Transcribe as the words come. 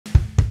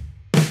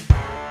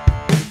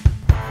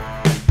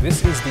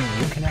This is the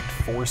uConnect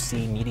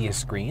 4C media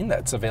screen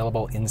that's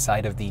available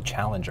inside of the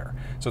Challenger.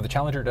 So the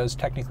Challenger does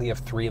technically have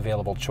three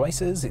available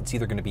choices. It's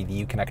either going to be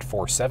the uConnect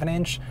 4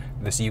 7-inch,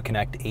 this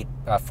uConnect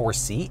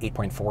 4C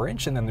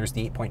 8.4-inch, and then there's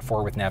the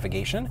 8.4 with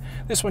navigation.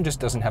 This one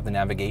just doesn't have the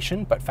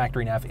navigation, but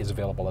factory nav is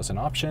available as an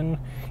option.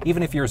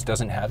 Even if yours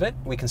doesn't have it,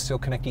 we can still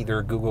connect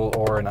either Google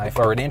or an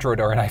iPhone, or an Android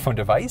or an iPhone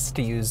device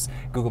to use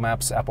Google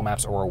Maps, Apple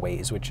Maps, or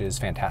Waze, which is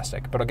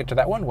fantastic. But I'll get to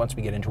that one once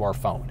we get into our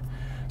phone.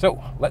 So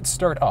let's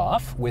start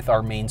off with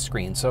our main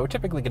screen. So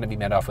typically going to be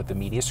met off with the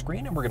media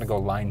screen, and we're going to go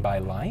line by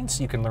line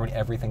so you can learn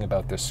everything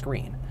about this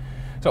screen.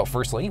 So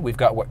firstly, we've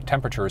got what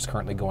temperature is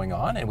currently going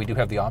on, and we do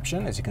have the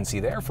option, as you can see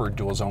there, for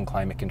dual zone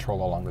climate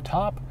control along the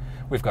top.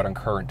 We've got our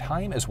current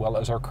time as well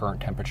as our current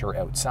temperature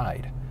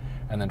outside.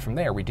 And then from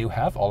there, we do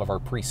have all of our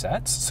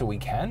presets, so we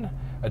can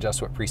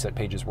adjust what preset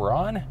pages we're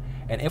on.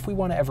 And if we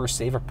want to ever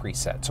save a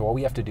preset, so all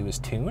we have to do is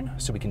tune.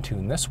 So we can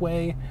tune this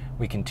way,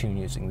 we can tune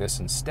using this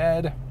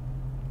instead.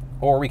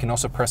 Or we can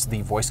also press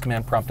the voice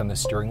command prompt on the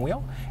steering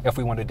wheel if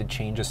we wanted to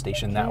change a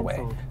station that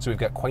way. So we've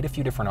got quite a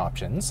few different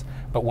options,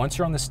 but once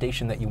you're on the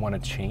station that you want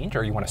to change,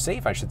 or you want to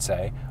save, I should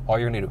say, all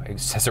you're going to do, it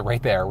says it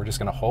right there, we're just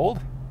going to hold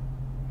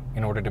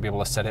in order to be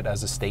able to set it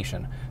as a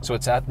station. So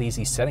it's that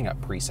easy setting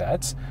up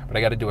presets, but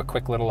I got to do a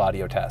quick little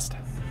audio test.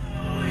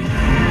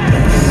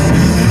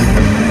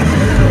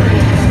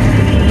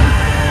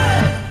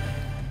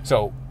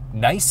 So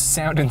nice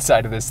sound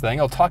inside of this thing.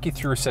 I'll talk you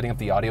through setting up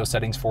the audio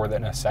settings for that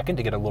in a second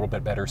to get a little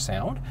bit better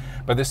sound.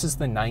 But this is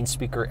the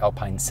 9-speaker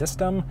Alpine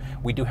system.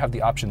 We do have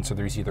the option, so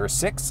there's either a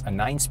 6, a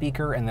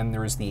 9-speaker, and then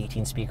there's the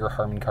 18-speaker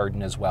Harman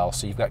Kardon as well.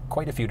 So you've got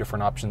quite a few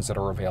different options that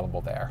are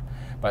available there.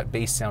 But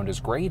bass sound is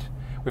great.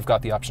 We've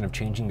got the option of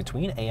changing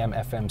between AM,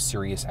 FM,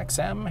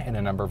 SiriusXM, and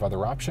a number of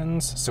other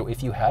options. So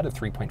if you had a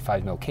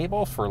 3.5mm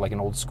cable for like an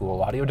old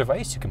school audio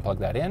device, you can plug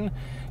that in.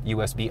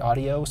 USB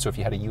audio, so if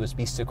you had a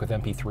USB stick with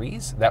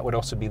MP3s, that would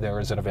also be there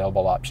as an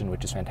available option,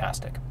 which is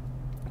fantastic.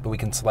 But we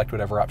can select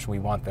whatever option we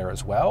want there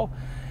as well.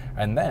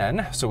 And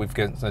then, so we've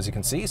got, as you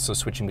can see, so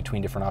switching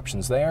between different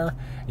options there.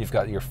 You've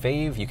got your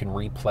fave, you can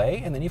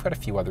replay, and then you've got a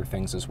few other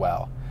things as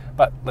well.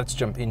 But let's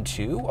jump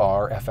into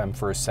our FM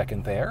for a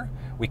second there.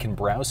 We can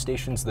browse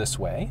stations this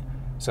way.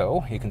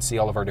 So you can see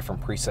all of our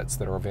different presets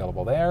that are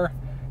available there,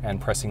 and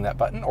pressing that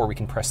button, or we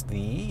can press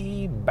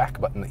the back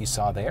button that you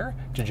saw there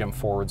to jump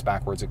forwards,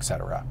 backwards,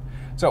 etc.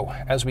 So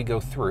as we go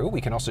through,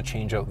 we can also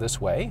change out this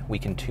way. We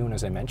can tune,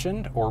 as I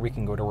mentioned, or we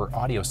can go to our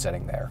audio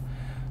setting there.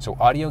 So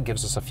audio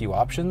gives us a few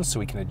options, so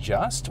we can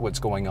adjust what's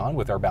going on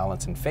with our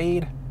balance and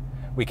fade.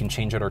 We can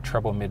change out our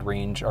treble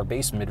mid-range, our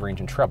bass mid-range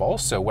and treble.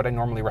 So what I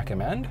normally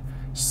recommend,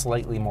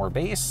 slightly more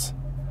bass,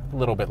 a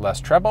little bit less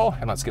treble,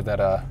 and let's give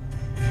that a...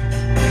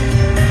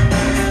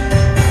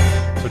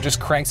 So it just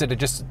cranks it, it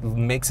just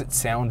makes it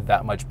sound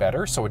that much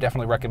better. So I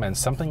definitely recommend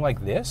something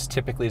like this,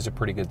 typically is a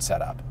pretty good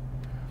setup.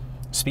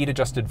 Speed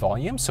adjusted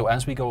volume, so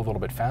as we go a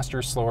little bit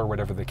faster, slower,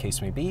 whatever the case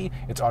may be,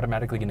 it's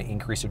automatically going to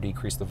increase or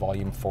decrease the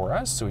volume for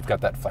us. So we've got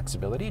that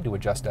flexibility to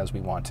adjust as we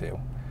want to.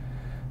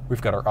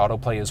 We've got our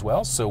autoplay as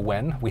well, so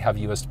when we have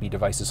USB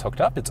devices hooked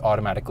up, it's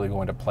automatically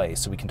going to play,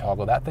 so we can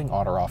toggle that thing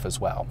on or off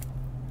as well.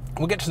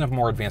 We'll get to some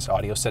more advanced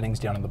audio settings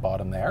down in the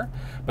bottom there,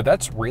 but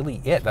that's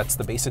really it. That's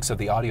the basics of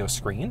the audio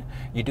screen.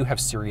 You do have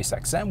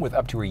SiriusXM with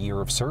up to a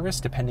year of service,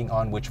 depending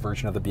on which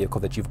version of the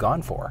vehicle that you've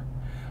gone for.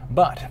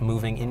 But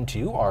moving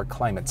into our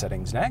climate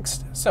settings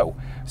next. So,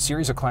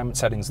 series of climate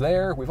settings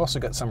there. We've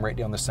also got some right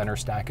down the center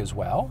stack as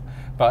well.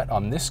 But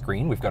on this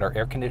screen, we've got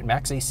our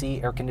max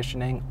AC, air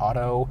conditioning,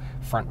 auto,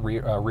 front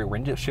rear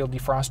windshield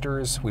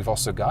defrosters. We've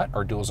also got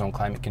our dual zone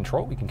climate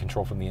control. We can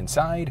control from the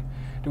inside.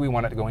 Do we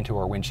want it to go into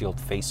our windshield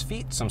face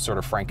feet? Some sort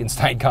of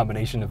Frankenstein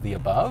combination of the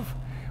above.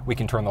 We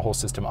can turn the whole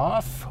system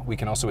off. We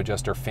can also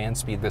adjust our fan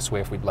speed this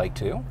way if we'd like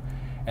to.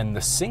 And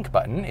the sync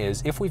button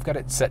is if we've got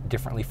it set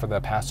differently for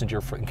the passenger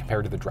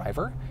compared to the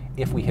driver,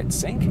 if we hit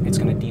sync, it's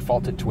going to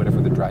default it to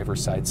whatever the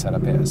driver's side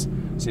setup is.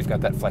 So you've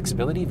got that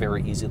flexibility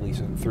very easily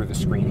through the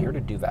screen here to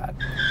do that.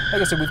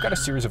 Like I said, we've got a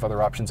series of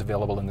other options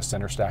available in the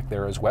center stack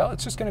there as well.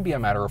 It's just going to be a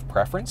matter of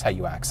preference how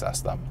you access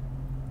them.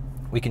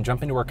 We can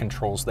jump into our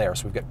controls there.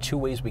 So we've got two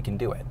ways we can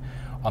do it.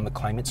 On the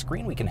climate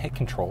screen, we can hit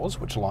controls,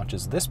 which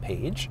launches this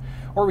page,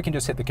 or we can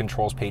just hit the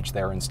controls page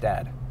there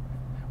instead.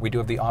 We do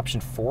have the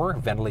option for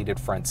ventilated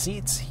front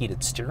seats.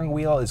 Heated steering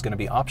wheel is going to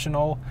be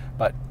optional,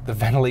 but the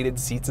ventilated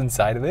seats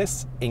inside of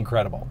this,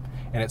 incredible.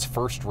 And it's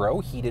first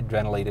row heated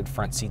ventilated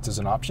front seats is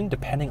an option,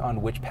 depending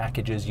on which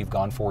packages you've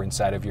gone for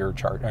inside of your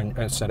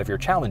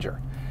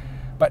Challenger.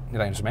 But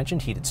as I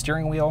mentioned, heated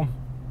steering wheel.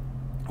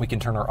 We can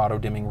turn our auto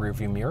dimming rear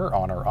view mirror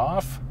on or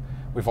off.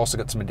 We've also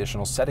got some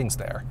additional settings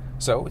there.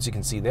 So as you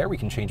can see there, we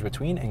can change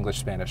between English,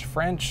 Spanish,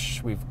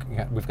 French.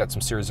 We've got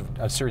some series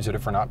of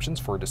different options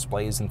for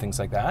displays and things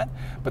like that.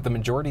 But the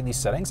majority of these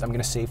settings I'm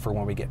going to save for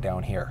when we get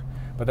down here.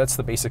 But that's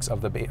the basics of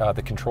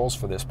the controls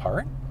for this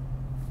part.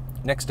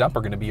 Next up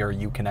are going to be our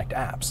uConnect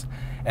apps.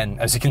 And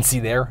as you can see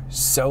there,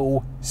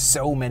 so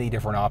many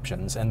different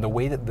options. And the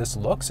way that this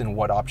looks and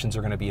what options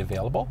are going to be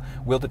available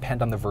will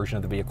depend on the version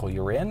of the vehicle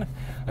you're in.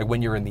 Like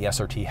when you're in the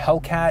SRT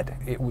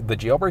Hellcat, the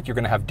jailbreak, you're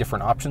going to have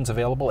different options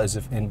available as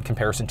if in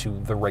comparison to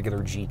the regular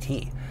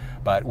GT.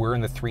 But we're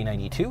in the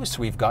 392,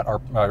 so we've got our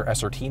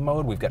SRT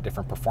mode, we've got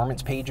different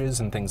performance pages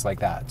and things like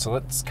that. So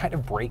let's kind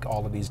of break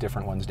all of these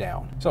different ones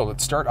down. So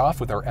let's start off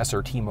with our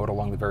SRT mode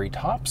along the very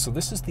top. So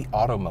this is the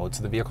auto mode,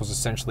 so the vehicle is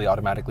essentially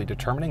automatically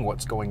determining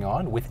what's going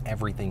on with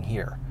everything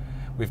here.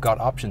 We've got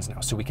options now,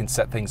 so we can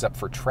set things up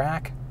for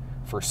track,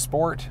 for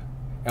sport,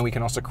 and we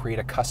can also create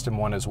a custom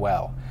one as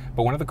well.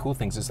 But one of the cool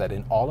things is that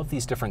in all of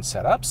these different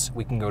setups,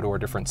 we can go to our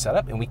different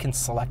setup and we can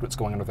select what's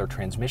going on with our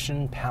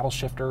transmission, paddle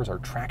shifters, our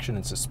traction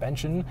and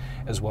suspension,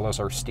 as well as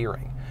our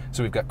steering.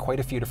 So we've got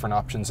quite a few different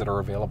options that are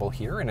available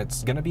here, and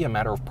it's going to be a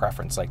matter of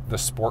preference. Like the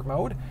sport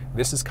mode,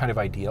 this is kind of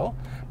ideal.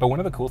 But one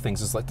of the cool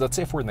things is, let's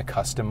say if we're in the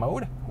custom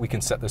mode, we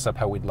can set this up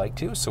how we'd like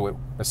to. So it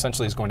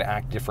essentially is going to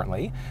act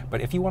differently.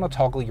 But if you want to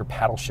toggle your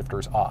paddle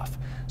shifters off,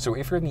 so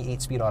if you're in the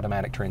 8-speed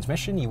automatic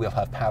transmission, you will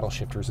have paddle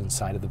shifters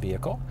inside of the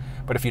vehicle.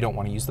 But if you don't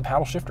want to use the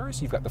paddle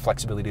shifters, you've got the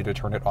flexibility to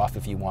turn it off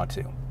if you want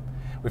to.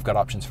 We've got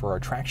options for our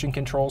traction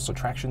control, so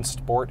traction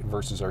sport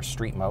versus our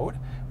street mode.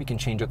 We can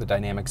change out the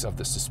dynamics of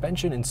the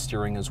suspension and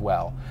steering as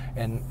well.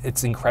 And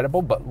it's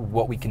incredible but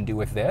what we can do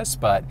with this,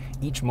 but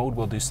each mode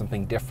will do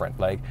something different.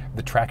 Like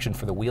the traction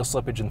for the wheel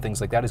slippage and things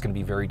like that is going to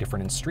be very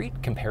different in street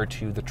compared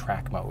to the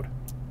track mode.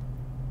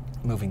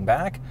 Moving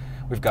back,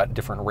 we've got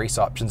different race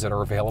options that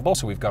are available.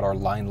 So we've got our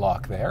line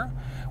lock there.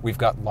 We've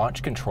got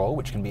launch control,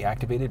 which can be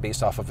activated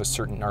based off of a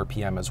certain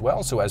RPM as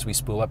well. So as we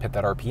spool up, hit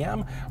that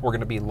RPM, we're going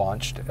to be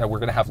launched. We're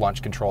going to have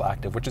launch control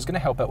active, which is going to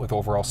help out with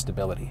overall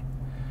stability.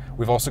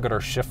 We've also got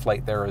our shift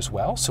light there as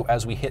well. So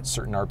as we hit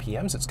certain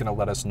RPMs, it's going to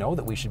let us know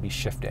that we should be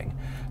shifting.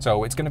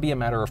 So it's going to be a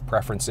matter of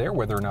preference there,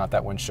 whether or not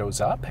that one shows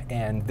up.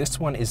 And this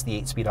one is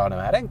the 8-speed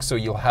automatic. So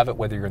you'll have it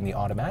whether you're in the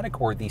automatic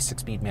or the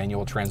 6-speed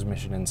manual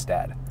transmission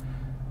instead.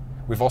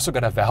 We've also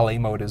got a valet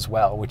mode as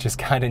well, which is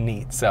kind of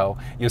neat. So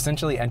you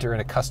essentially enter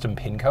in a custom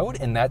PIN code,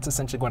 and that's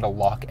essentially going to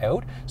lock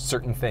out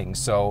certain things.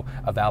 So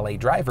a valet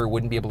driver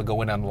wouldn't be able to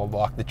go in and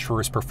unlock the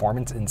truest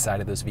performance inside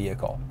of this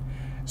vehicle.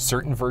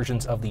 Certain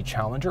versions of the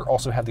Challenger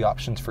also have the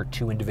options for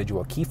 2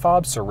 individual key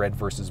fobs, so red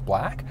versus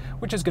black,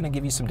 which is going to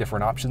give you some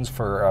different options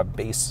for a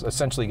base,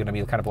 essentially going to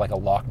be kind of like a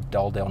locked,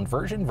 dull down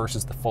version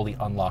versus the fully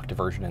unlocked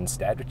version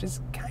instead, which is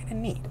kind of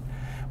neat.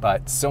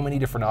 But so many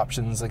different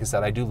options. Like I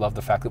said, I do love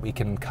the fact that we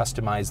can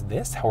customize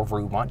this however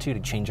we want to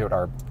change out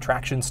our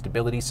traction,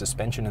 stability,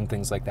 suspension, and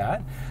things like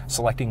that,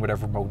 selecting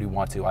whatever mode we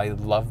want to. I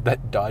love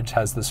that Dodge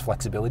has this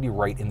flexibility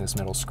right in this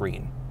middle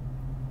screen.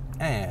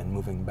 And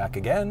moving back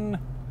again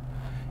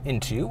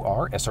into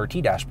our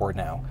SRT dashboard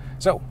now.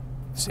 So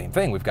same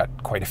thing, we've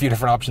got quite a few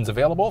different options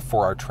available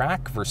for our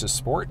track versus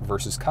sport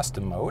versus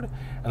custom mode.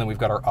 And then we've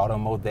got our auto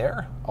mode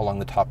there along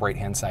the top right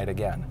hand side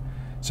again.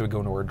 So we go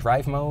into our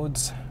drive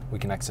modes. We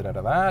can exit out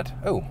of that.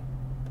 Oh,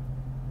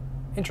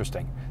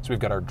 interesting. So we've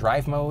got our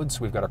drive modes,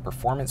 we've got our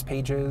performance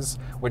pages,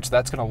 which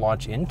that's going to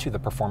launch into the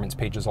performance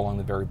pages along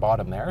the very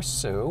bottom there.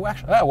 So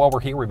actually, while we're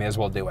here, we may as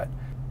well do it.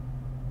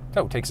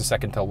 So it takes a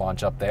second to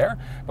launch up there,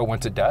 but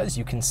once it does,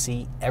 you can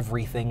see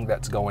everything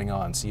that's going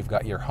on. So you've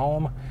got your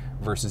home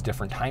versus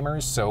different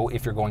timers. So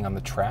if you're going on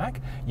the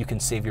track, you can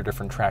save your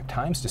different track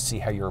times to see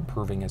how you're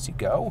improving as you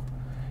go.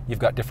 You've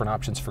got different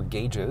options for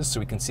gauges, so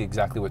we can see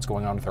exactly what's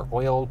going on with our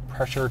oil,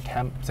 pressure,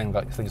 temp,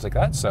 things like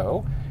that.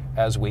 So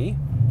as we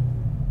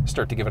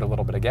start to give it a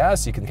little bit of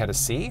gas, you can kind of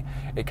see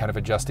it kind of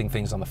adjusting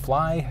things on the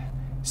fly.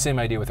 Same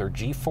idea with our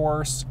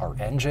G-force, our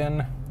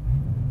engine.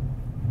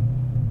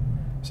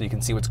 So you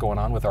can see what's going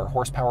on with our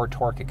horsepower,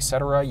 torque,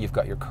 etc. You've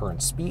got your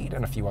current speed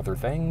and a few other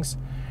things.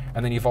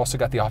 And then you've also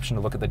got the option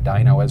to look at the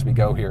dyno as we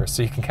go here,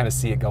 so you can kind of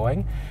see it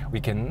going. We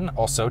can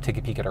also take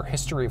a peek at our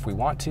history if we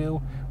want to.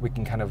 We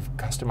can kind of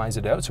customize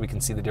it out so we can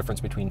see the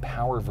difference between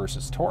power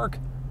versus torque.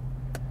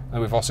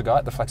 And we've also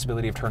got the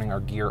flexibility of turning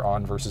our gear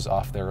on versus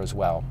off there as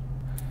well.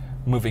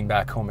 Moving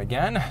back home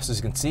again, so as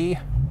you can see,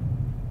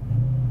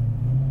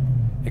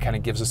 it kind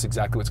of gives us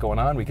exactly what's going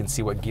on. We can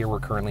see what gear we're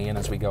currently in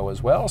as we go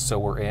as well. So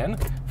we're in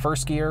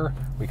first gear,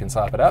 we can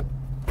slap it up,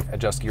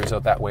 adjust gears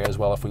out that way as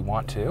well if we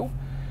want to.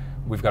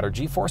 We've got our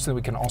G-force, and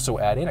we can also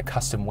add in a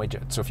custom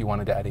widget. So if you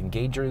wanted to add in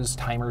gauges,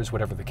 timers,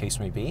 whatever the case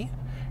may be.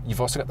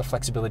 You've also got the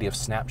flexibility of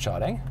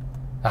snapshotting.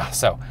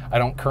 So I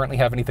don't currently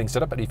have anything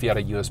set up, but if you had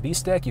a USB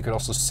stick, you could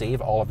also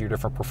save all of your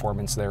different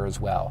performance there as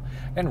well.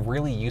 And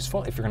really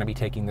useful if you're going to be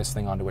taking this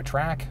thing onto a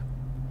track.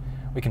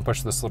 We can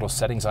push this little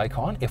settings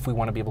icon if we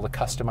want to be able to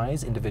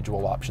customize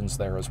individual options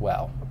there as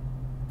well.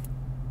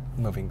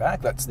 Moving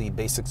back, that's the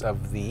basics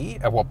of the,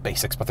 well,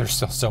 basics, but there's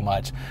still so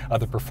much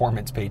of the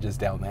performance pages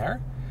down there.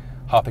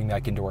 Hopping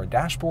back into our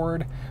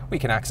dashboard, we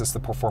can access the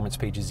performance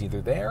pages either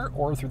there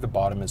or through the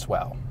bottom as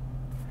well.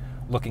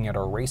 Looking at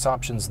our race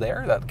options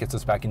there, that gets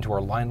us back into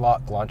our line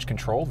lock, launch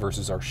control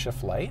versus our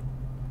shift light.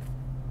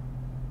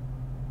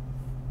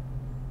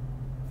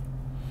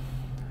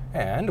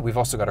 And we've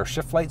also got our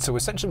shift light. So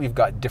essentially we've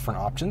got different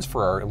options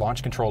for our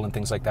launch control and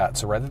things like that.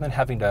 So rather than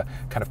having to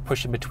kind of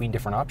push in between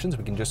different options,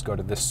 we can just go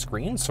to this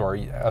screen, so our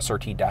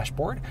SRT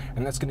dashboard,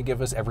 and that's going to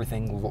give us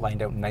everything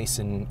lined out nice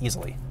and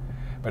easily.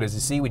 But as you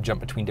see, we jump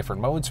between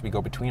different modes. We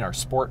go between our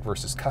sport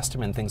versus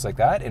custom and things like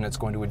that, and it's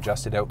going to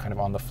adjust it out kind of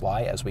on the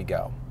fly as we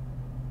go.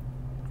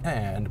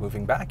 And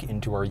moving back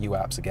into our U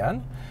apps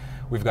again,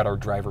 we've got our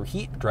driver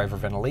heat, driver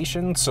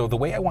ventilation. So the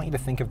way I want you to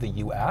think of the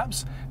U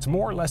apps, it's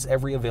more or less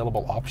every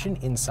available option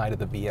inside of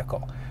the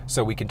vehicle.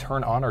 So we can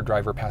turn on our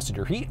driver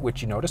passenger heat,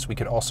 which you notice we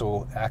could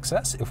also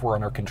access if we're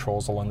on our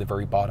controls along the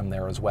very bottom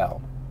there as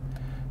well.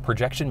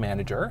 Projection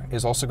Manager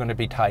is also going to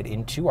be tied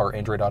into our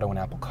Android Auto and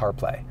Apple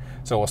CarPlay.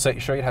 So we'll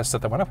show you how to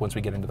set that one up once we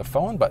get into the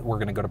phone, but we're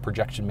going to go to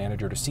Projection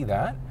Manager to see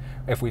that,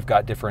 if we've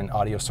got different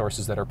audio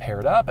sources that are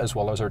paired up, as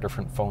well as our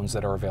different phones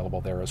that are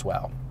available there as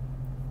well.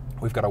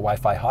 We've got a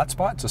Wi-Fi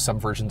hotspot, so some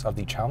versions of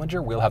the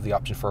Challenger will have the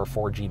option for a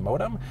 4G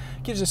modem.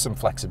 Gives us some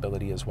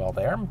flexibility as well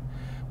there.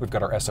 We've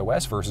got our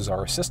SOS versus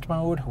our assist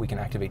mode. We can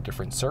activate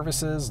different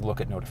services,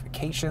 look at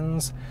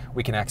notifications.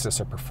 We can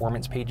access our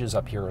performance pages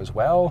up here as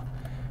well.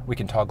 We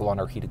can toggle on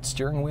our heated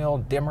steering wheel,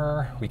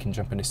 dimmer. We can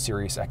jump into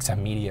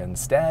SiriusXM media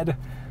instead.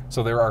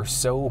 So there are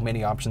so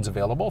many options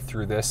available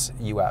through this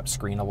UApp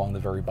screen along the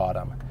very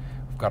bottom.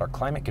 We've got our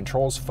climate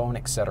controls, phone,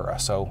 etc.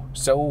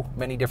 So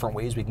many different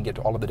ways we can get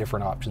to all of the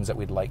different options that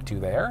we'd like to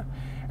there.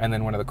 And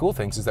then one of the cool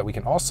things is that we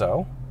can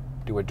also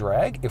do a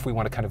drag if we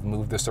want to kind of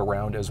move this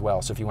around as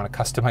well. So if you want to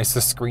customize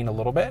the screen a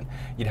little bit,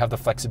 you'd have the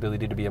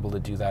flexibility to be able to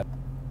do that.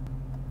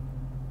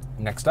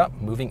 Next up,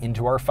 moving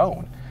into our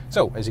phone.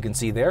 So as you can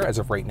see there, as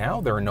of right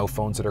now, there are no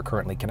phones that are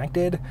currently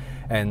connected,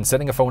 and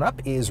setting a phone up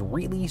is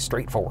really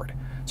straightforward.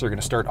 So you're going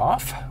to start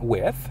off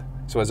with,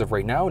 so as of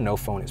right now, no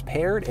phone is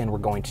paired, and we're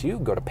going to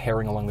go to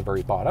pairing along the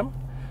very bottom.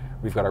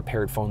 We've got our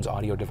paired phone's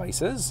audio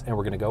devices, and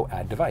we're going to go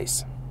add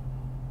device.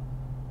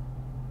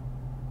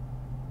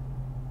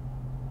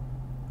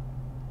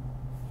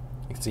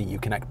 You can see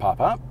uConnect pop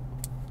up.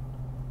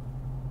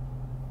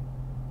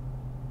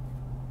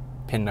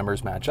 Pin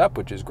numbers match up,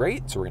 which is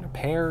great. So we're going to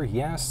pair,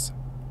 yes.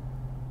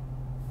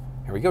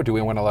 Here we go. Do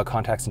we want to allow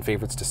contacts and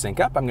favorites to sync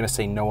up? I'm going to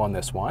say no on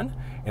this one.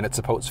 And it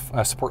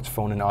supports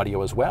phone and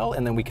audio as well.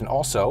 And then we can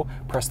also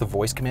press the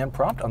voice command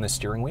prompt on the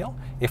steering wheel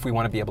if we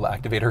want to be able to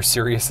activate our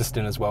Siri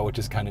Assistant as well, which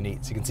is kind of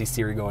neat. So you can see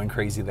Siri going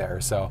crazy there.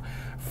 So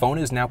phone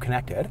is now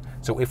connected.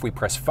 So if we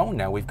press phone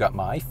now, we've got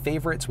my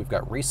favorites, we've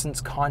got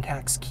recents,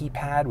 contacts,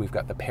 keypad, we've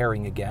got the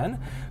pairing again.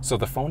 So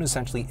the phone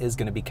essentially is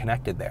going to be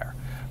connected there.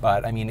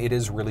 But I mean, it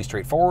is really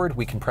straightforward.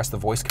 We can press the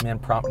voice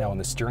command prompt now on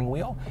the steering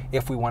wheel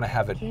if we want to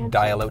have it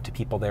dial out to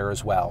people there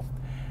as well.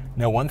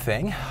 Now, one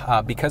thing,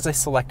 because I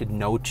selected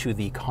no to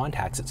the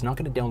contacts, it's not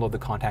going to download the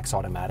contacts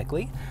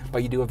automatically,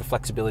 but you do have the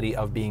flexibility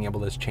of being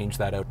able to change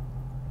that out.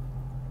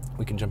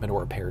 We can jump into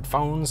our paired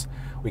phones,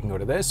 we can go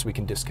to this, we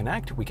can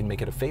disconnect, we can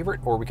make it a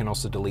favorite, or we can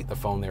also delete the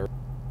phone there.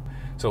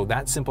 So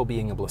that's simple,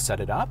 being able to set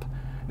it up.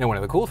 Now, one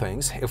of the cool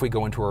things, if we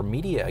go into our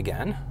media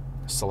again,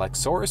 select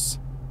source,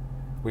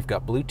 we've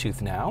got Bluetooth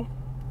now,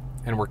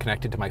 and we're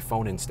connected to my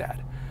phone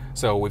instead.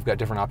 So we've got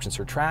different options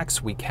for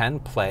tracks. We can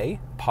play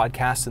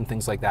podcasts and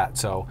things like that.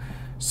 So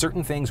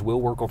certain things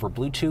will work over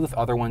Bluetooth.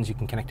 Other ones you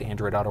can connect to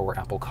Android Auto or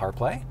Apple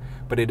CarPlay.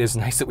 But it is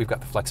nice that we've got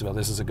the flexibility.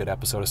 This is a good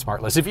episode of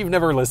SmartLess. If you've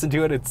never listened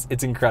to it,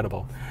 it's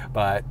incredible.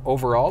 But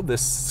overall,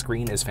 this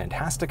screen is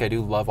fantastic. I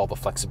do love all the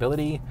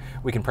flexibility.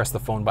 We can press the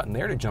phone button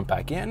there to jump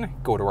back in,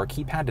 go to our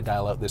keypad to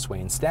dial out this way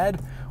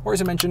instead. Or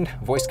as I mentioned,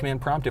 voice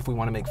command prompt if we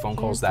want to make phone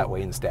calls that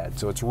way instead.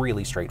 So it's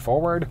really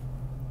straightforward.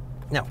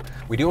 Now,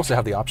 we do also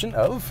have the option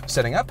of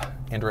setting up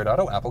Android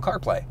Auto, Apple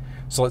CarPlay.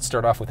 So let's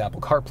start off with Apple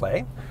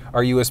CarPlay.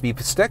 Our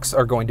USB sticks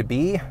are going to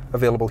be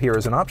available here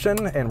as an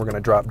option, and we're going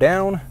to drop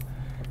down.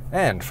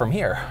 And from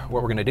here,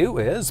 what we're going to do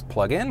is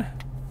plug in.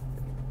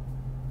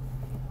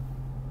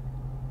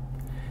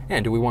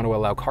 And do we want to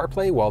allow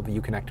CarPlay while the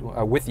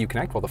uConnect, with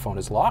uConnect while the phone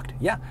is locked?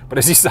 Yeah, but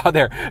as you saw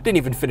there, didn't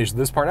even finish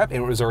this part up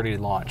and it was already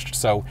launched.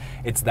 So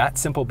it's that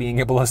simple, being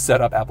able to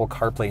set up Apple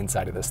CarPlay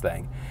inside of this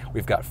thing.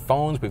 We've got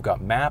phones, we've got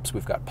maps,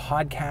 we've got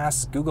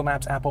podcasts, Google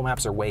Maps, Apple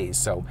Maps, or Waze.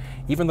 So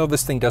even though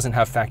this thing doesn't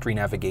have factory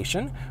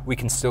navigation, we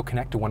can still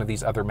connect to one of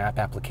these other map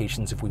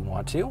applications if we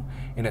want to,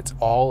 and it's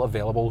all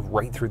available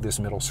right through this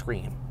middle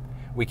screen.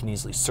 We can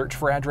easily search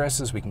for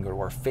addresses. We can go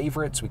to our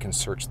favorites. We can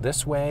search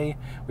this way.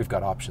 We've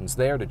got options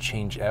there to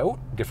change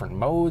out different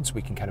modes.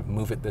 We can kind of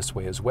move it this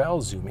way as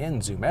well. Zoom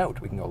in, zoom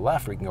out. We can go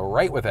left. We can go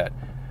right with it.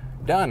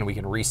 Done. We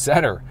can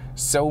reset her.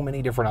 So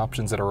many different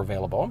options that are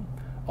available.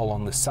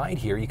 Along the side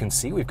here, you can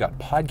see we've got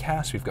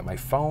podcasts. We've got my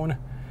phone.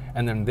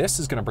 And then this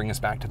is going to bring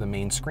us back to the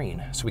main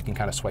screen. So we can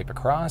kind of swipe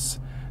across.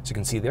 So you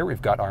can see there,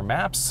 we've got our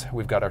maps,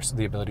 we've got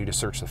the ability to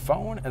search the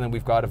phone, and then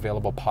we've got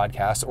available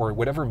podcasts or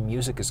whatever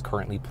music is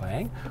currently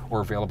playing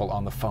or available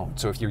on the phone.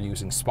 So if you're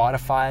using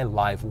Spotify,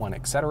 Live One,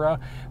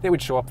 etc., they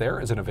would show up there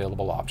as an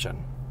available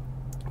option.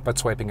 But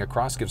swiping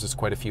across gives us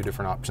quite a few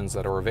different options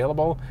that are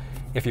available.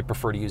 If you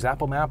prefer to use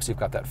Apple Maps, you've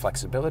got that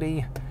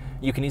flexibility.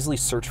 You can easily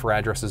search for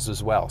addresses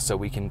as well. So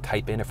we can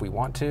type in if we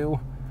want to.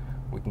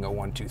 We can go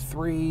 1, 2,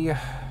 3.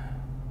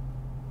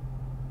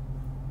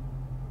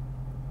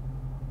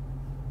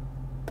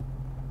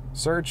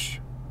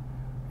 search,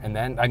 and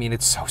then, I mean,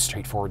 it's so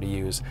straightforward to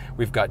use.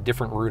 We've got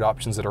different route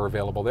options that are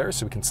available there,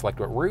 so we can select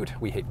what route.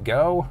 We hit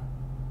go,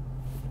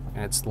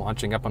 and it's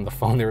launching up on the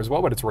phone there as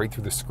well, but it's right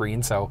through the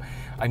screen. So,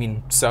 I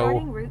mean,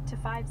 starting route to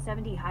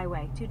 570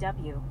 Highway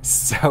 2W.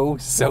 So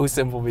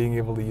simple being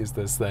able to use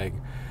this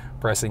thing.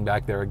 Pressing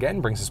back there again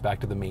brings us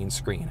back to the main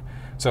screen.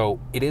 So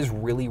it is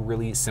really,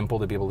 really simple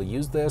to be able to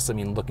use this. I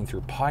mean, looking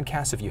through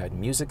podcasts, if you had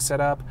music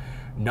set up,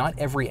 not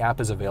every app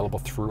is available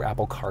through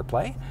Apple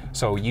CarPlay.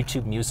 So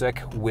YouTube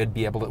Music would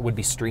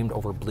be streamed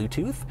over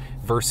Bluetooth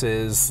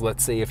versus,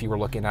 let's say, if you were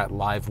looking at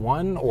Live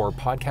One or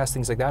podcast,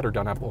 things like that are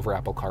done over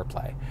Apple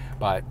CarPlay.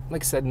 But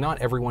like I said, not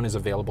everyone is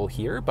available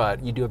here,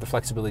 but you do have the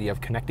flexibility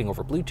of connecting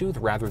over Bluetooth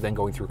rather than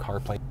going through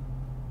CarPlay.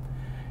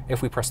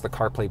 If we press the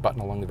CarPlay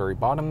button along the very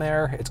bottom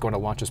there, it's going to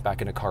launch us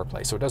back into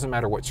CarPlay. So it doesn't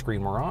matter what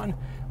screen we're on,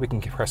 we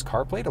can press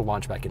CarPlay to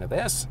launch back into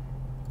this.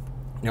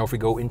 Now if we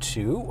go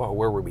into,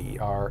 where were we?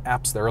 Our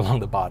apps there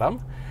along the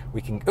bottom, we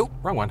can, oh,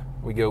 wrong one.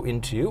 We go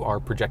into our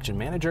projection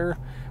manager.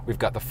 We've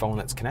got the phone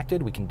that's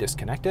connected. We can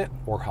disconnect it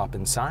or hop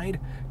inside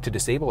to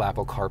disable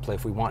Apple CarPlay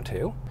if we want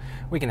to.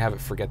 We can have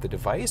it forget the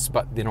device,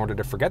 but in order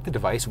to forget the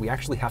device, we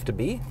actually have to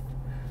be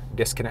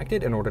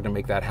disconnected in order to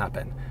make that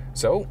happen.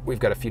 So we've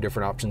got a few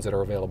different options that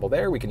are available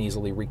there. We can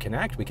easily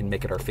reconnect. We can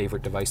make it our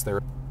favorite device there.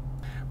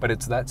 But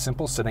it's that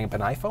simple, setting up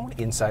an iPhone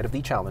inside of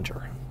the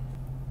Challenger.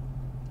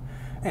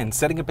 And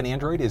setting up an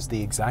Android is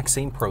the exact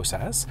same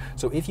process.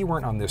 So if you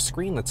weren't on this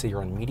screen, let's say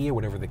you're on media,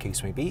 whatever the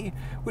case may be,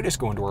 we just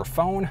go into our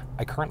phone.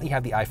 I currently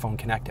have the iPhone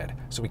connected.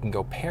 So we can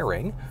go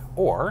pairing,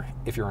 or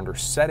if you're under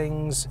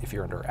settings, if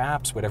you're under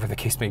apps, whatever the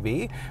case may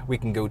be, we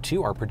can go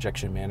to our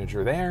projection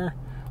manager there,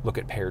 look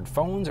at paired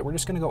phones, and we're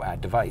just gonna go add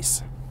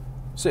device.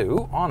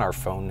 So on our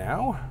phone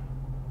now,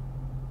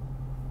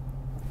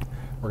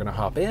 we're gonna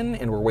hop in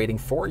and we're waiting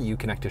for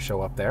uConnect to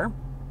show up there.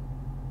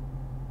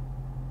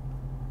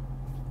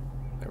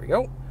 There we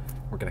go.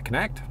 We're gonna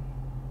connect.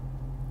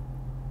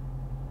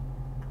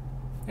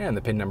 And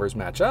the PIN numbers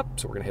match up,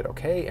 so we're gonna hit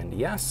OK and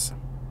yes.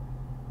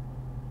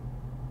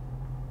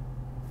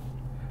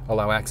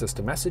 Allow access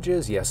to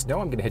messages, yes, no.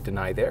 I'm gonna hit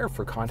deny there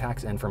for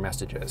contacts and for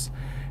messages.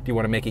 Do you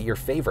wanna make it your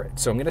favorite?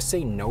 So I'm gonna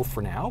say no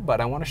for now,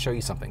 but I wanna show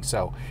you something.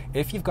 So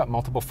if you've got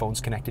multiple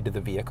phones connected to the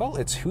vehicle,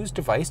 it's whose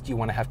device do you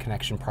wanna have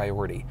connection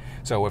priority?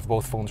 So if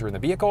both phones are in the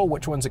vehicle,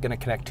 which one's it gonna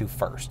connect to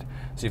first?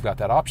 So you've got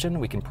that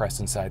option. We can press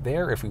inside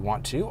there if we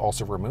want to,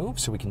 also remove.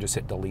 So we can just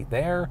hit delete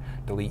there,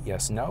 delete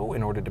yes, no,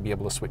 in order to be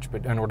able to switch,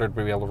 but in order to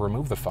be able to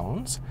remove the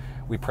phones,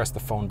 we press the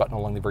phone button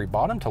along the very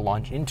bottom to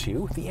launch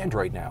into the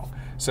Android now.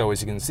 So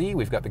as you can see,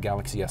 we've got the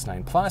Galaxy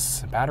S9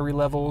 Plus, battery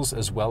levels,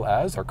 as well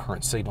as our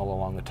current signal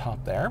along the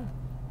top there.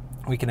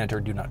 We can enter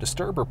do not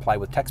disturb, reply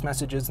with text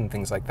messages and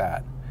things like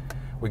that.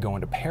 We go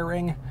into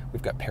pairing.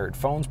 We've got paired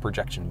phones,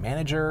 projection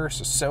manager,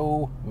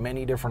 so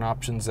many different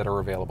options that are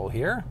available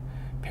here.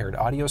 Paired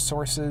audio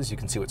sources, you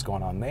can see what's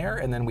going on there,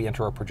 and then we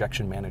enter our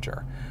projection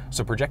manager.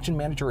 So projection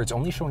manager is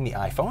only showing the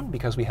iPhone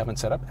because we haven't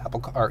set up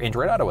Apple or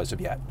Android Auto as of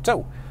yet.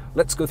 So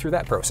let's go through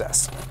that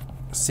process.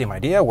 Same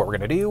idea, what we're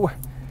gonna do,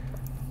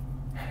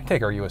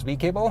 take our USB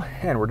cable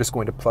and we're just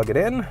going to plug it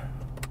in.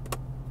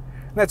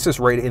 That's just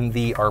right in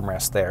the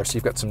armrest there. So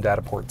you've got some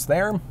data ports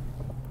there.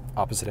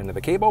 Opposite end of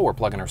the cable, we're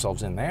plugging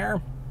ourselves in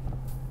there.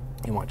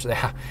 And watch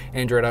that,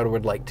 Android Auto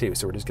would like to.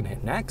 So we're just gonna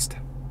hit next.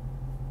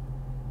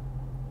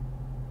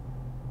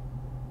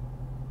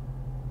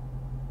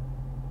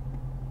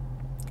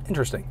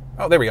 Interesting.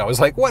 Oh, there we go. I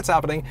was like, what's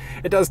happening?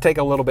 It does take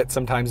a little bit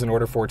sometimes in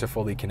order for it to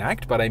fully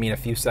connect, but I mean a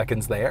few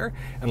seconds there,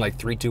 and like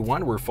 3, 2,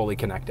 1, we're fully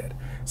connected.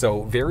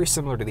 So very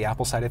similar to the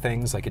Apple side of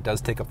things, like it does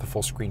take up the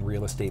full screen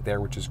real estate there,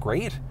 which is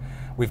great.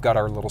 We've got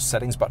our little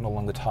settings button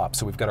along the top.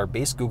 So we've got our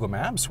base Google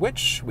Maps,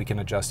 which we can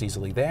adjust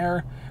easily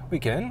there. We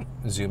can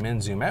zoom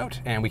in, zoom out,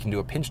 and we can do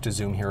a pinch to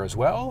zoom here as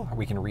well.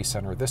 We can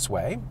recenter this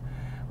way.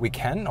 We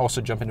can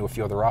also jump into a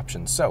few other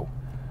options. So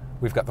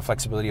we've got the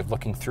flexibility of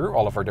looking through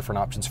all of our different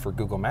options for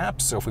Google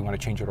Maps. So if we want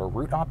to change out our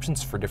route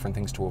options for different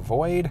things to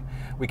avoid,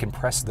 we can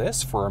press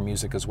this for our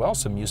music as well.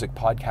 So music,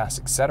 podcasts,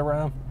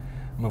 etc.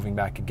 Moving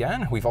back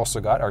again, we've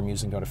also got our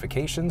music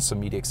notifications, some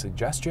media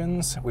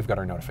suggestions. We've got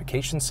our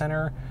notification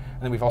center,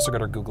 and then we've also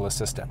got our Google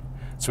Assistant.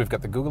 So we've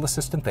got the Google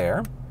Assistant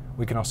there.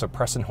 We can also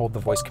press and hold the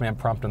voice command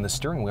prompt on the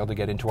steering wheel to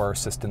get into our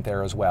assistant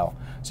there as well.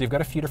 So you've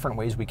got a few different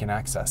ways we can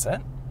access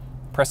it.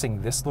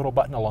 Pressing this little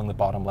button along the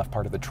bottom left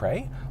part of the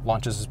tray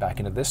launches us back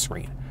into this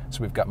screen.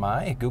 So we've got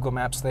my Google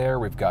Maps there,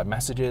 we've got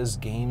messages,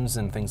 games,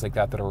 and things like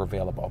that that are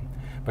available.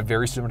 But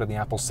very similar to the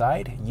Apple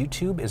side,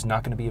 YouTube is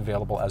not going to be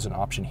available as an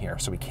option here.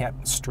 So we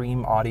can't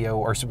stream audio,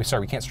 or sorry,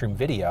 we can't stream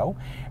video,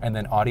 and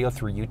then audio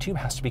through YouTube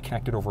has to be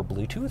connected over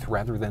Bluetooth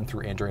rather than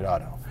through Android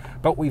Auto.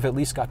 But we've at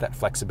least got that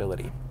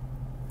flexibility.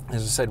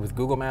 As I said, with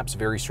Google Maps,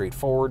 very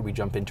straightforward. We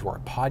jump into our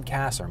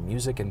podcasts, our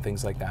music, and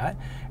things like that.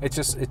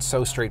 It's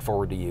so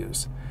straightforward to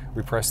use.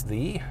 We press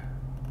the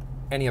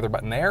any other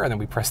button there, and then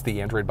we press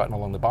the Android button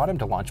along the bottom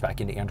to launch back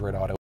into Android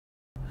Auto.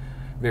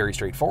 Very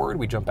straightforward.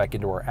 We jump back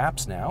into our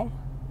apps now,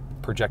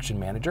 projection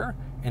manager,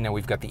 and now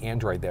we've got the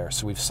Android there.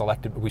 So we've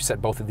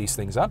set both of these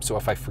things up. So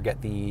if I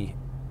forget the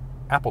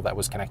Apple that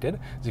was connected.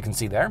 As you can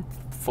see there,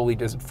 fully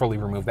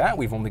remove that.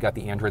 We've only got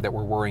the Android that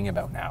we're worrying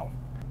about now.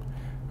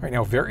 All right,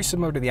 now very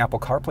similar to the Apple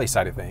CarPlay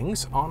side of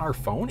things, on our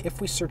phone,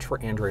 if we search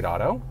for Android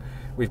Auto,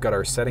 we've got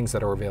our settings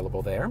that are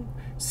available there.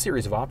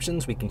 Series of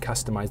options, we can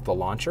customize the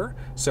launcher.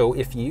 So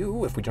if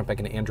we jump back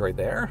into Android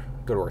there,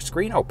 go to our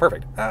screen, oh,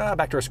 perfect,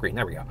 back to our screen,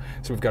 there we go.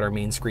 So we've got our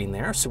main screen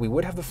there. So we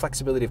would have the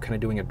flexibility of kind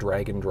of doing a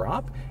drag and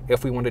drop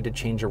if we wanted to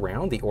change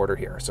around the order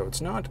here. So it's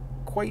not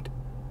quite,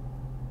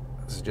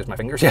 this is just my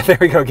fingers. Yeah, there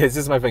we go. Okay, it's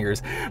just my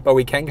fingers. But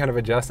we can kind of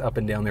adjust up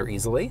and down there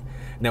easily.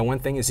 Now, one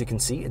thing, as you can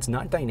see, it's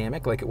not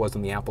dynamic like it was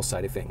on the Apple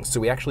side of things. So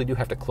we actually do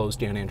have to close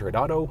down Android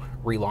Auto,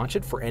 relaunch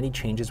it for any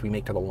changes we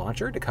make to the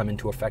launcher to come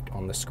into effect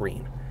on the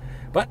screen.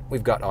 But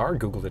we've got our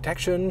Google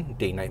detection,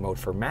 day-night mode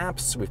for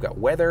maps, we've got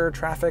weather,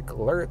 traffic,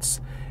 alerts.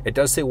 It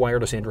does say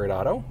wireless Android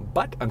Auto,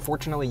 but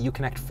unfortunately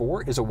uConnect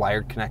 4 is a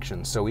wired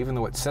connection. So even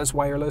though it says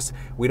wireless,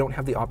 we don't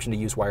have the option to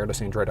use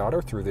wireless Android Auto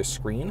through this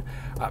screen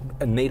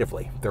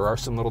natively. There are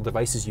some little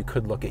devices you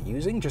could look at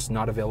using, just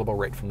not available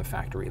right from the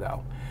factory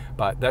though.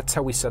 But that's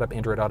how we set up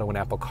Android Auto and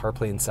Apple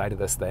CarPlay inside of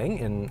this thing.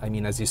 And I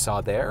mean, as you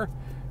saw there,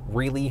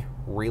 really,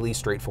 really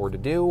straightforward to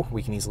do.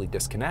 We can easily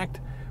disconnect.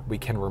 We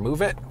can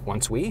remove it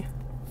once we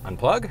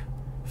unplug,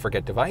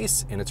 forget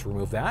device, and it's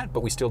removed that,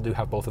 but we still do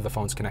have both of the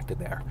phones connected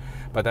there.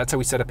 But that's how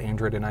we set up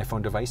Android and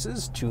iPhone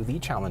devices to the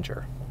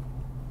Challenger.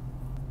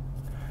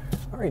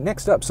 All right,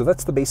 next up, so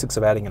that's the basics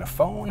of adding in a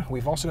phone.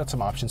 We've also got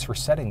some options for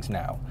settings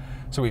now.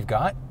 So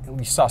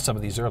we saw some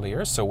of these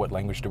earlier, so what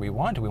language do we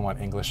want? Do we want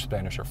English,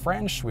 Spanish, or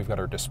French? We've got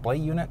our display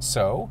unit,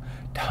 so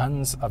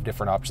tons of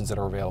different options that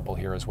are available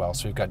here as well.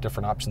 So we've got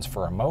different options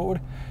for our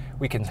mode.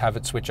 We can have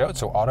it switch out,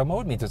 so auto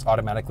mode means it's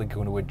automatically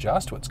going to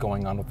adjust what's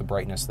going on with the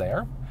brightness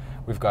there.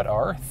 We've got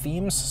our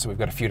themes, so we've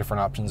got a few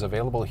different options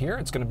available here.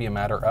 It's going to be a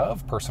matter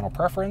of personal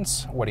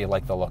preference. What do you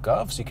like the look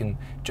of? So you can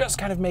just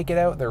kind of make it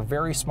out. They're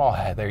very small.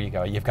 There you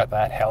go. You've got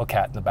that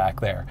Hellcat in the back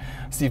there.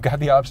 So you've got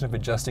the option of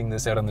adjusting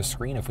this out on the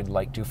screen if we'd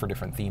like to for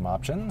different theme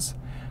options.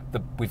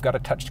 We've got a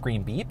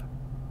touchscreen beep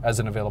as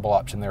an available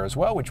option there as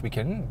well, which we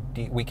can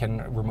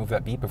remove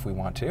that beep if we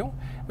want to.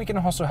 We can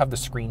also have the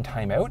screen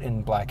timeout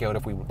and blackout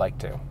if we would like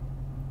to.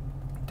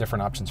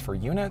 Different options for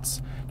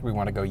units. Do we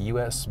want to go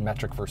US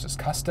metric versus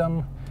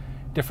custom?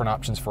 Different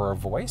options for our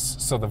voice.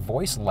 So the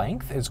voice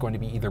length is going to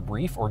be either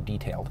brief or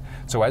detailed.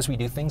 So as we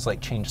do things like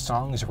change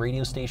songs,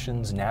 radio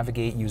stations,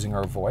 navigate using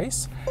our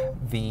voice,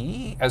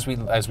 as we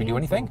do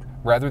anything,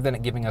 rather than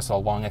it giving us a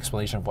long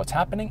explanation of what's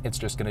happening, it's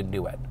just going to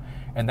do it.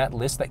 And that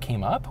list that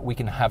came up, we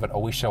can have it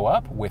always show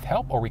up with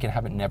help, or we can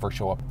have it never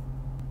show up.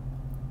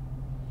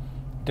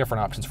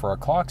 Different options for our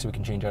clock, so we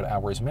can change out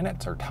hours,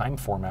 minutes, or time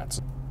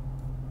formats.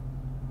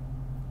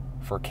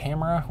 For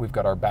camera, we've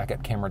got our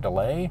backup camera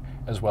delay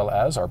as well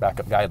as our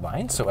backup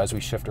guidelines. So as we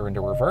shift her into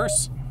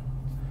reverse,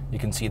 you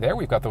can see there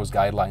we've got those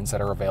guidelines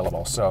that are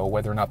available. So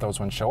whether or not those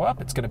ones show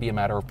up, it's going to be a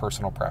matter of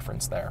personal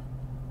preference there.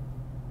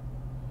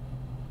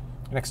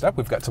 Next up,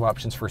 we've got some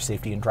options for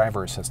safety and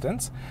driver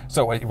assistance.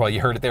 So, well,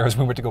 you heard it there as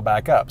we went to go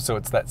back up. So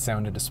it's that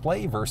sound and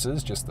display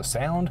versus just the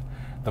sound,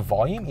 the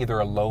volume, either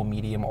a low,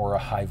 medium, or a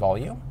high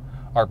volume.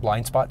 Our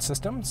blind spot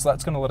system, so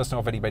that's going to let us know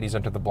if anybody's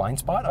entered the blind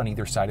spot on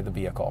either side of the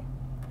vehicle.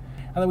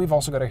 And then we've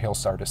also got our hill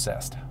start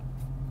assist.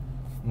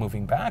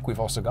 Moving back, we've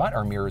also got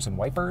our mirrors and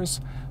wipers.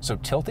 So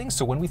tilting,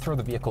 so when we throw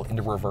the vehicle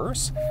into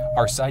reverse,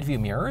 our side view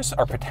mirrors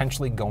are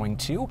potentially going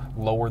to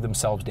lower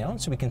themselves down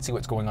so we can see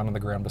what's going on the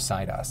ground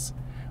beside us.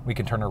 We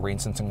can turn our rain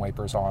sensing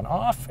wipers on,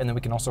 off, and then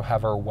we can also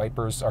have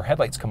our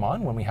headlights come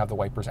on when we have the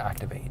wipers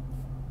activate.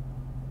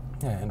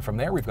 And from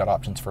there, we've got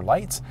options for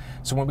lights.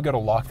 So when we go to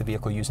lock the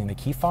vehicle using the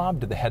key fob,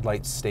 do the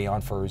headlights stay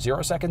on for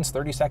 0 seconds,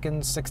 30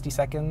 seconds, 60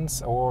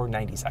 seconds, or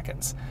 90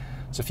 seconds?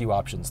 So a few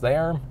options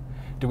there.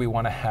 Do we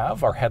want to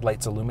have our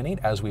headlights illuminate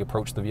as we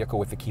approach the vehicle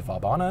with the key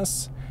fob on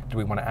us? Do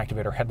we want to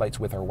activate our headlights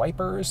with our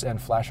wipers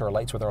and flash our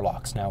lights with our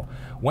locks? Now,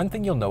 one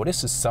thing you'll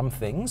notice is some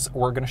things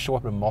are going to show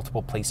up in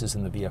multiple places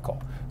in the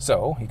vehicle.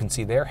 So you can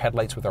see there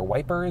headlights with our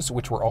wipers,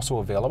 which were also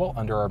available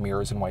under our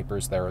mirrors and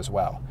wipers there as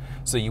well.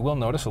 So you will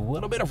notice a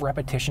little bit of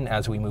repetition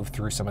as we move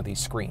through some of these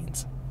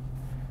screens.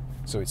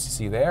 So as you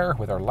see there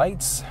with our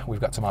lights,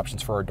 we've got some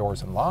options for our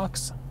doors and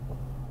locks.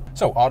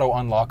 So auto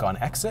unlock on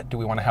exit. Do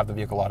we want to have the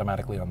vehicle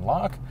automatically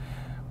unlock?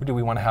 Do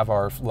we want to have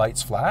our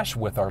lights flash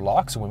with our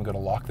locks when we go to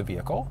lock the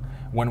vehicle?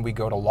 When we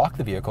go to lock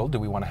the vehicle, do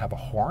we want to have a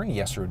horn,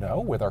 yes or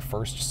no, with our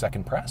first,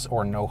 second press,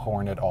 or no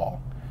horn at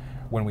all?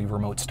 When we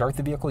remote start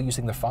the vehicle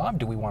using the fob,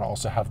 do we want to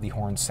also have the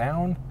horn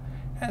sound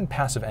and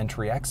passive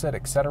entry exit,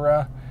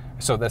 etc.?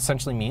 So that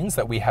essentially means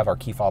that we have our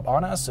key fob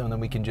on us, and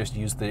then we can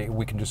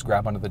just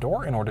grab onto the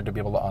door in order to be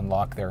able to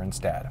unlock there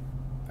instead.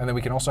 And then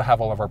we can also have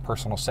all of our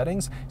personal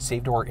settings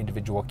saved to our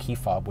individual key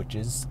fob, which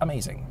is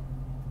amazing.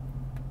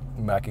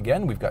 Back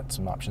again, we've got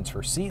some options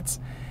for seats.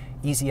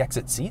 Easy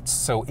exit seats.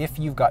 So if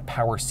you've got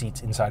power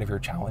seats inside of your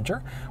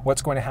Challenger,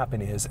 what's going to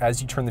happen is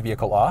as you turn the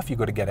vehicle off, you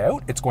go to get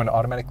out, it's going to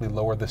automatically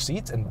lower the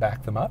seats and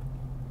back them up,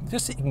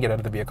 just so you can get out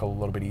of the vehicle a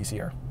little bit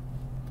easier.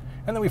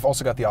 And then we've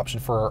also got the option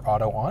for our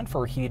auto on for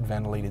our heated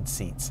ventilated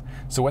seats.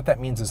 So what that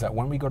means is that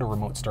when we go to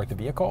remote start the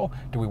vehicle,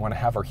 do we want to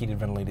have our heated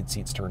ventilated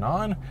seats turn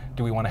on?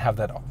 Do we want to have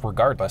that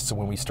regardless? So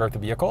when we start the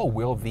vehicle,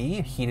 will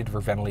the heated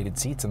or ventilated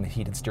seats and the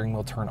heated steering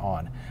wheel turn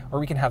on? Or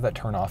we can have that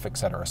turn off,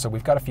 etc. So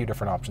we've got a few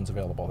different options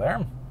available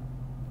there.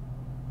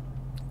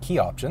 Key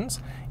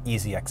options,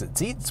 easy exit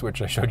seats,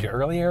 which I showed you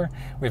earlier.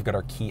 We've got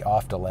our key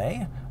off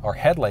delay, our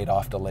headlight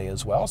off delay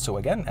as well. So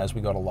again, as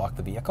we go to lock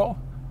the vehicle,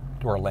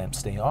 do our lamps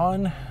stay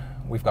on?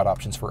 We've got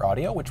options for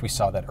audio, which we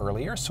saw that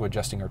earlier, so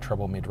adjusting our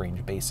treble,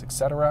 mid-range, bass,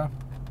 etc.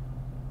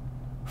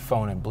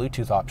 Phone and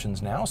Bluetooth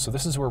options now, so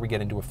this is where we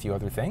get into a few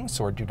other things.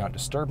 So our do not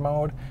disturb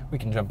mode, we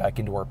can jump back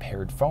into our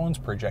paired phones,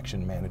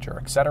 projection manager,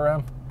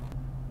 etc.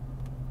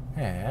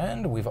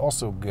 And we've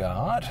also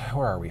got,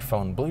 where are we,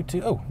 phone,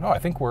 Bluetooth, oh no, I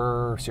think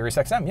we're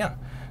SiriusXM, yeah.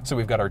 So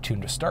we've got our tune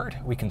to start.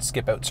 We can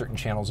skip out certain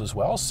channels as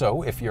well.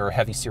 So if you're a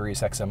heavy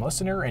SiriusXM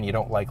listener and you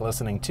don't like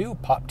listening to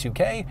Pop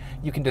 2K,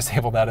 you can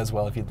disable that as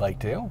well if you'd like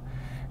to.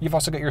 You've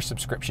also got your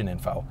subscription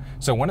info.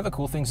 So one of the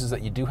cool things is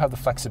that you do have the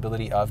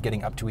flexibility of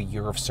getting up to a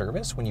year of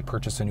service when you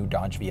purchase a new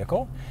Dodge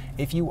vehicle.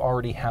 If you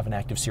already have an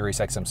active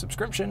SiriusXM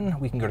subscription,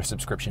 we can go to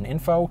subscription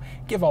info,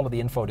 give all of the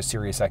info to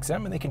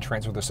SiriusXM, and they can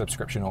transfer the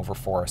subscription over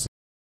for us.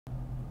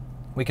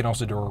 We can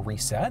also do a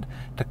reset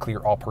to clear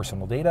all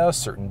personal data,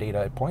 certain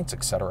data points,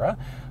 etc.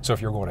 So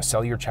if you're going to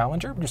sell your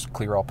Challenger, just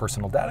clear all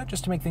personal data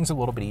just to make things a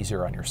little bit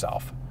easier on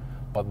yourself.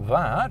 But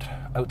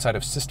that, outside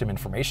of system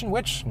information,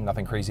 which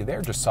nothing crazy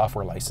there, just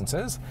software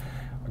licenses,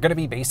 are going to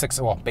be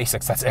basics. Well,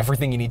 basics, that's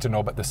everything you need to know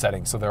about the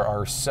settings. So there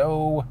are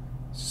so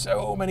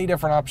many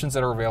different options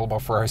that are available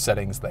for our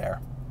settings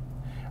there.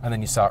 And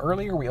then you saw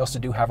earlier, we also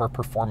do have our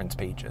performance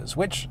pages,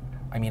 which,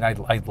 I mean, I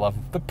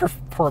love the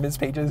performance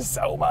pages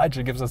so much.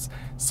 It gives us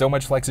so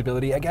much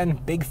flexibility. Again,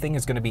 big thing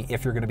is going to be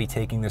if you're going to be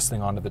taking this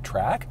thing onto the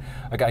track.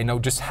 Like, I know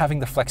just having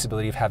the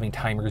flexibility of having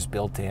timers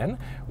built in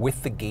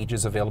with the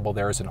gauges available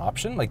there as an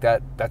option, like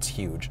that's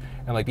huge.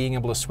 And like being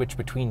able to switch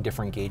between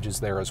different gauges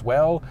there as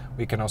well.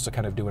 We can also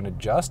kind of do an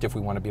adjust. If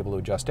we want to be able to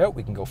adjust out,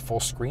 we can go full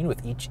screen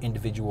with each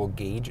individual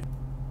gauge.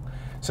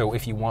 So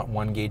if you want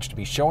one gauge to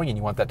be showing and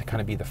you want that to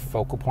kind of be the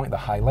focal point, the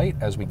highlight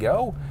as we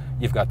go,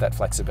 you've got that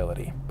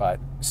flexibility. But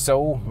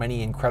so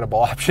many incredible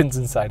options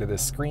inside of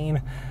this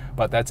screen.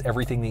 But that's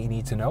everything that you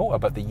need to know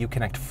about the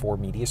uConnect 4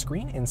 media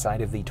screen inside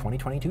of the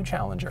 2022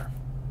 Challenger.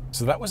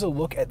 So that was a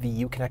look at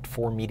the uConnect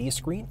 4 media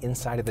screen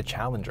inside of the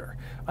Challenger.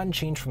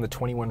 Unchanged from the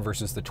 21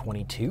 versus the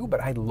 22, but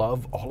I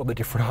love all of the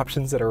different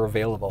options that are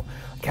available.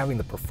 Like having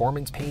the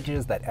performance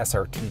pages, that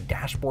SRT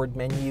dashboard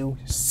menu,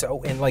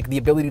 and like the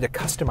ability to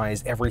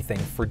customize everything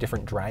for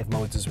different drive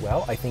modes as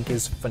well, I think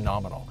is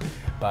phenomenal.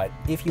 But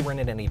if you run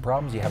into any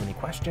problems, you have any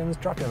questions,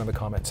 drop down in the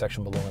comment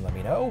section below and let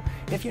me know.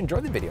 If you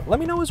enjoyed the video, let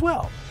me know as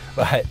well.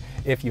 But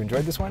if you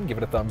enjoyed this one, give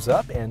it a thumbs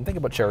up and think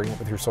about sharing it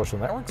with your social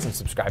networks and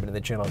subscribing to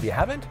the channel if you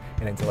haven't.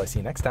 And until I see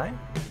you next time,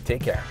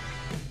 take care.